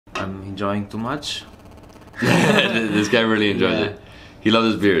I'm enjoying too much. This guy really enjoys it. He loves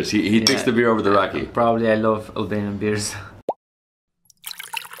his beers. He picks the beer over the Rocky. Probably I love Albanian beers.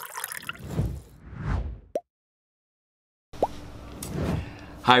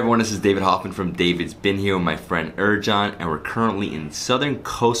 Hi everyone, this is David Hoffmann from David's Been here with my friend Erjan, and we're currently in southern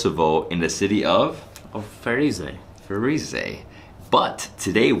Kosovo in the city of Ferizaj. But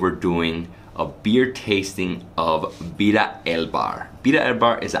today we're doing a beer tasting of Birra Elbar. Birra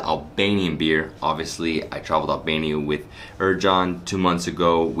Elbar is an Albanian beer. Obviously, I traveled to Albania with Erjan 2 months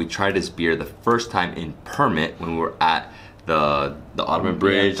ago. We tried this beer the first time in Permit when we were at the Ottoman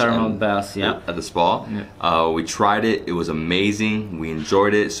Bridge thermal baths, at the spa. We tried it. It was amazing. We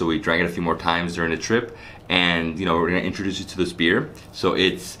enjoyed it, so we drank it a few more times during the trip. And you know, we're gonna introduce you to this beer. So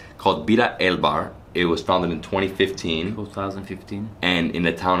it's called Birra Elbar. It was founded in 2015. And in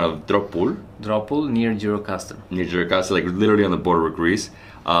the town of Dropul, near Gjirokastër. Near Gjirokastër, like literally on the border with Greece.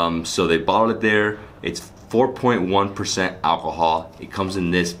 So they bottled it there. It's 4.1% alcohol. It comes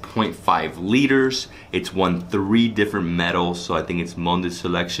in this 0.5 liters. It's won 3 different medals. So I think it's Monde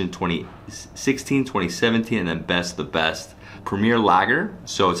Selection 2016, 2017, and then Best of the Best. Premier lager,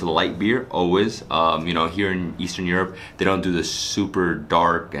 so it's a light beer always. You know, here in Eastern Europe, they don't do the super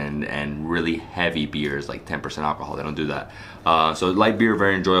dark and really heavy beers like 10% alcohol. They don't do that. So light beer,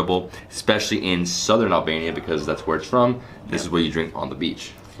 very enjoyable, especially in southern Albania because that's where it's from. This is what you drink on the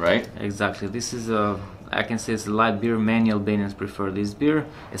beach, right? Exactly. This is a, I can say it's a light beer. Many Albanians prefer this beer,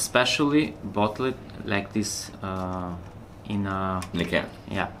 especially bottled like this in a can.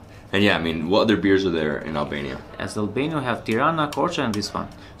 Yeah. And yeah, I mean, what other beers are there in Albania? As Albania, we have Tirana, Korça, and this one.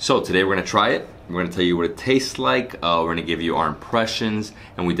 So today we're gonna try it. We're gonna tell you what it tastes like. We're gonna give you our impressions,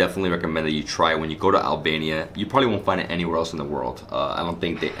 and we definitely recommend that you try it when you go to Albania. You probably won't find it anywhere else in the world. I don't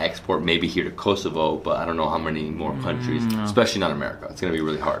think they export, maybe here to Kosovo, but I don't know how many more countries, especially not America. It's gonna be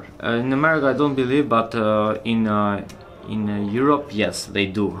really hard. In America, I don't believe, but in Europe, yes, they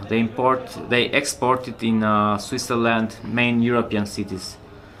do. They export it in Switzerland, main European cities.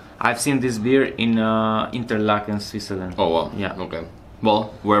 I've seen this beer in Interlaken, Switzerland. Oh wow. Yeah. Okay.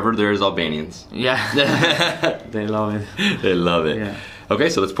 Well, wherever there's Albanians. Yeah. They love it. They love it. Yeah. Okay,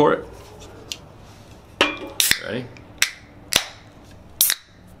 so let's pour it. Ready?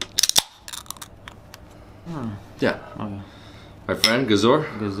 Yeah. Okay. My friend, Gazor.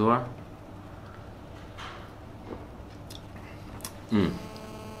 Gazor.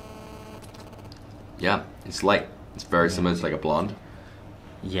 Yeah, it's light. It's very similar. It's like a blonde.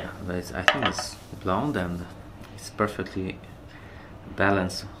 Yeah, but I think it's blonde and it's perfectly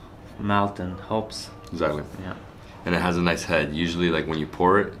balanced, malt and hops. Exactly. Yeah. And it has a nice head. Usually, like when you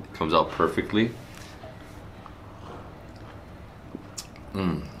pour it, it comes out perfectly.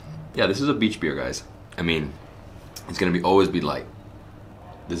 Yeah, this is a beach beer, guys. I mean, it's gonna always be light.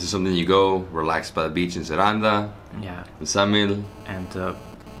 This is something you go relax by the beach in Saranda. Yeah. In Samil. And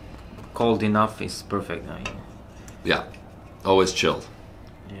cold enough is perfect. I mean. Yeah, always chilled.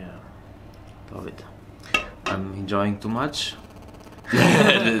 Yeah, love it. I'm enjoying too much.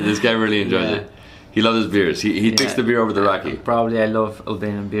 This guy really enjoys it. He loves his beers. He picks the beer over the Rocky. Probably I love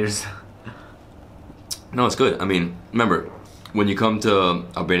Albanian beers. No, it's good. I mean, remember, when you come to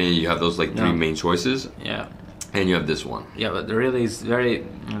Albania, you have those like 3 main choices. Yeah. And you have this one. Yeah, but really it's very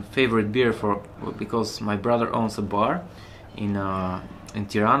favorite beer because my brother owns a bar in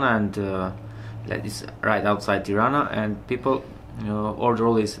Tirana, and that is right outside Tirana, and people order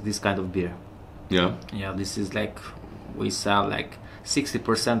always this kind of beer. Yeah. Yeah, this is like we sell like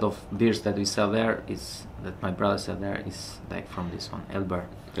 60% of beers that we sell there is that my brother said there is like from this one, Elbar.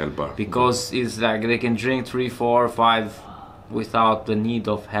 Elbar. Because it's like they can drink 3, 4, 5 without the need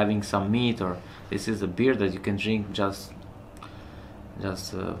of having some meat, or this is a beer that you can drink just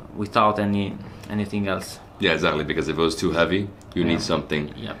without anything else. Yeah, exactly. Because if it was too heavy, you need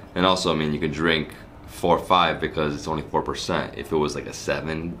something. Yeah. And also, I mean, you can drink 4 or 5 because it's only 4%. If it was like a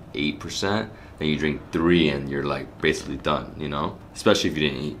 7, 8%, then you drink 3 and you're like basically done, you know? Especially if you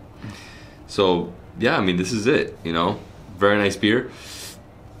didn't eat. So yeah, I mean, this is it, you know? Very nice beer.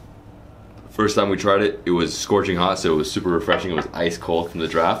 First time we tried it, it was scorching hot, so it was super refreshing. It was ice cold from the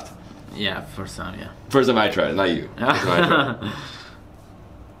draft. Yeah, first time, yeah. First time I tried it, not you. First time I tried it.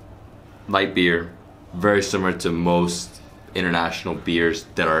 Light beer, very similar to most international beers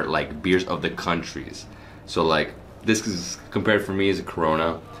that are like beers of the countries. So like this is compared for me as a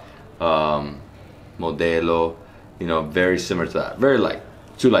Corona, Modelo, you know, very similar to that. Very light,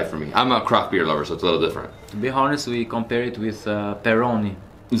 too light for me. I'm a craft beer lover, so it's a little different. To be honest, we compare it with Peroni.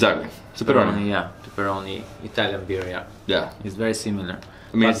 Exactly, it's a Peroni. Yeah, to Peroni Italian beer. Yeah. Yeah. It's very similar.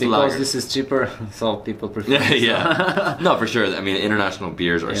 I mean, but it's the because lager. this is cheaper, so people prefer it. Yeah. No, for sure. I mean, international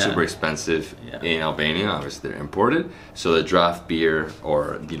beers are Yeah. super expensive Yeah. in Albania. Obviously, they're imported, so the draft beer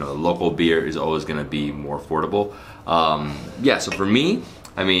or the local beer is always going to be more affordable. Yeah. So for me,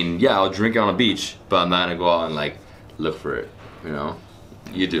 I mean, yeah, I'll drink it on a beach, but I'm not gonna go out and like look for it.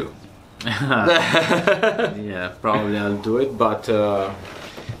 You do. Yeah, probably I'll do it, but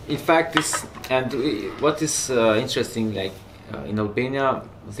in fact what is interesting, like in Albania,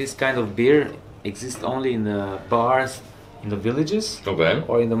 this kind of beer exists only in the bars in the villages Okay.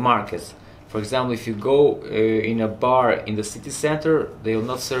 or in the markets. For example, if you go in a bar in the city center, they will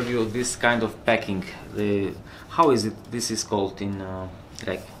not serve you this kind of packing. How is it? This is called in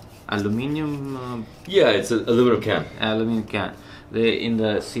like aluminium. Yeah, it's an aluminum can. Aluminum can. In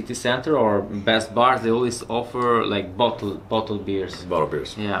the city center or best bars, they always offer like bottle beers. Bottle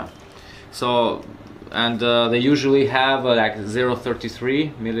beers. Yeah. So, and they usually have like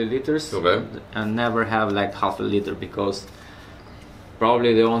 0.33 milliliters. Okay. And never have like half a liter, because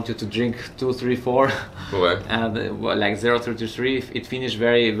probably they want you to drink 2, 3, 4. Okay. And like 0.33, it finished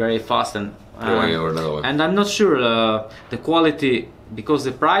very fast, and Going over another one. and I'm not sure the quality, because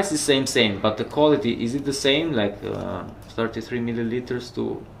the price is same, but the quality, is it the same, like 33 milliliters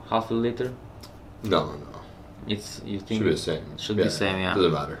to half a liter? No. It's, you think Should be the same. Should be same, yeah.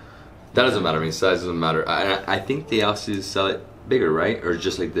 Doesn't matter. That doesn't matter. I mean, size doesn't matter. I think they also sell it bigger, right? Or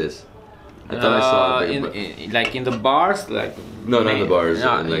just like this? I thought I saw it bigger, but... like in the bars, like No, not in the bars.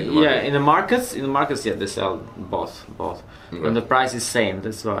 Yeah, in like the yeah, market. in the markets, yeah, they sell both, Okay. and the price is same.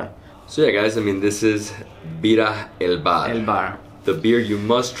 That's why. So yeah, guys. I mean, this is Birra Elbar. Elbar. The beer you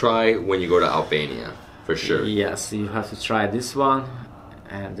must try when you go to Albania, for sure. Yes, you have to try this one,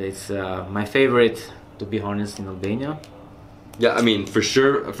 and it's my favorite, to be honest, in Albania. Yeah, I mean, for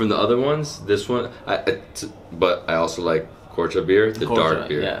sure, from the other ones, this one, but I also like Korcha beer, the Korcha, dark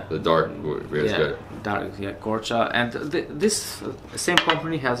beer. yeah. The dark beer is Yeah, good. dark, yeah, Korcha, and this same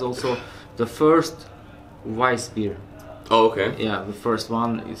company has also the first Weiss beer. Oh, okay. Yeah, the first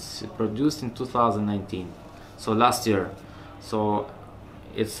one is produced in 2019, so last year. So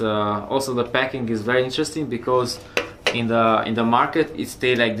it's also the packing is very interesting, because in the market it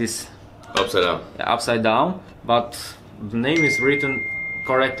stay like this, Upside down. upside down, but the name is written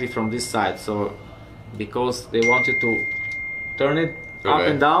correctly from this side. So because they want you to turn it up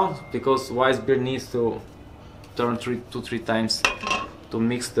Okay. and down, because Weiss beer needs to turn 2-3 times to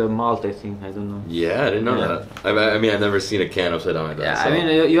mix the malt, I think. I don't know. Yeah, I didn't know Yeah. that. I mean, I've never seen a can upside down like that. Yeah, so. I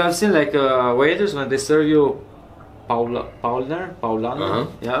mean, you have seen like waiters when they serve you Paulaner, Uh-huh.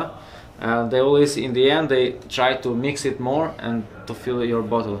 yeah. They always, in the end, they try to mix it more and to fill your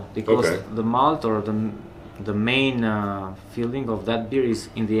bottle, because Okay. the malt or the main filling of that beer is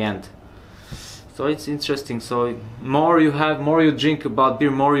in the end. So it's interesting. So more you drink about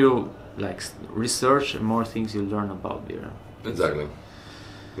beer, more you like research, and more things you learn about beer. Exactly.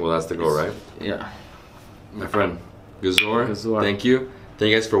 Well, that's the goal, right? Yeah. My friend, Gjirokastër, Gjirokastër. thank you. Thank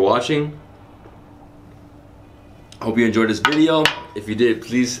you guys for watching. Hope you enjoyed this video. If you did,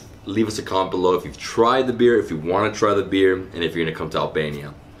 please leave us a comment below if you've tried the beer, if you want to try the beer, and if you're going to come to Albania.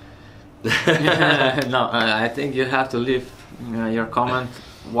 No, I think you have to leave your comment.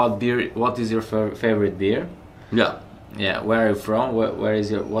 What is your favorite beer? Yeah. Yeah, where are you from?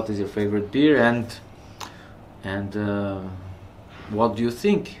 What is your favorite beer? And what do you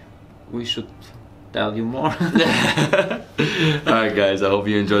think? We should tell you more. Alright guys, I hope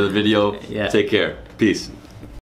you enjoyed the video. Yeah. Take care. Peace.